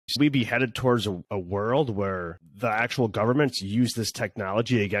we be headed towards a world where the actual governments use this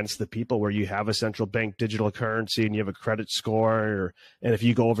technology against the people, where you have a central bank digital currency and you have a credit score, and if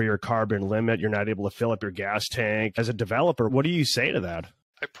you go over your carbon limit, you're not able to fill up your gas tank. As a developer, what do you say to that?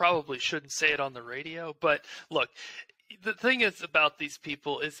 I probably shouldn't say it on the radio, but look, the thing is about these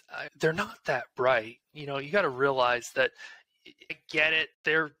people is they're not that bright. You know, you got to realize that, I get it,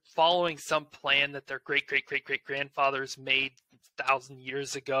 they're following some plan that their great-great-great-great-grandfathers made 1,000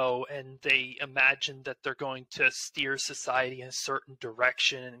 years ago, and they imagine that they're going to steer society in a certain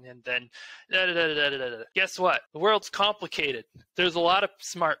direction, and then guess what? The world's complicated. There's a lot of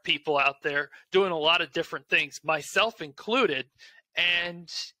smart people out there doing a lot of different things, myself included, and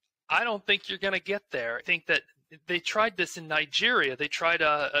I don't think you're going to get there. I think that they tried this in Nigeria. They tried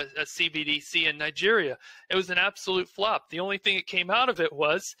a CBDC in Nigeria. It was an absolute flop. The only thing that came out of it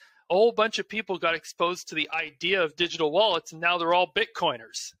was a whole bunch of people got exposed to the idea of digital wallets, and now they're all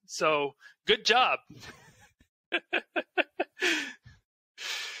Bitcoiners. So good job.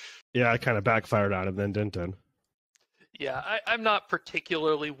 Yeah, it kind of backfired on him then, didn't it? Yeah, I'm not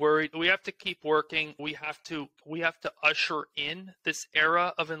particularly worried. We have to keep working. We have to usher in this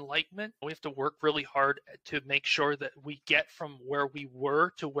era of enlightenment. We have to work really hard to make sure that we get from where we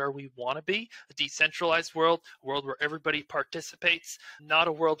were to where we want to be. A decentralized world, a world where everybody participates, not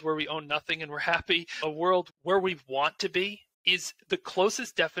a world where we own nothing and we're happy. A world where we want to be is the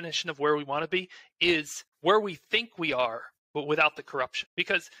closest definition of where we want to be is where we think we are, but without the corruption.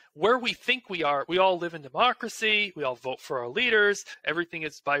 Because where we think we are, we all live in democracy, we all vote for our leaders, everything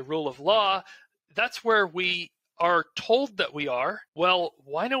is by rule of law. That's where we are told that we are. Well,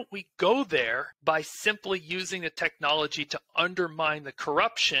 why don't we go there by simply using the technology to undermine the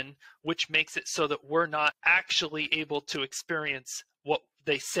corruption, which makes it so that we're not actually able to experience what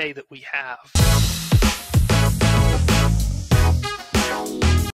they say that we have.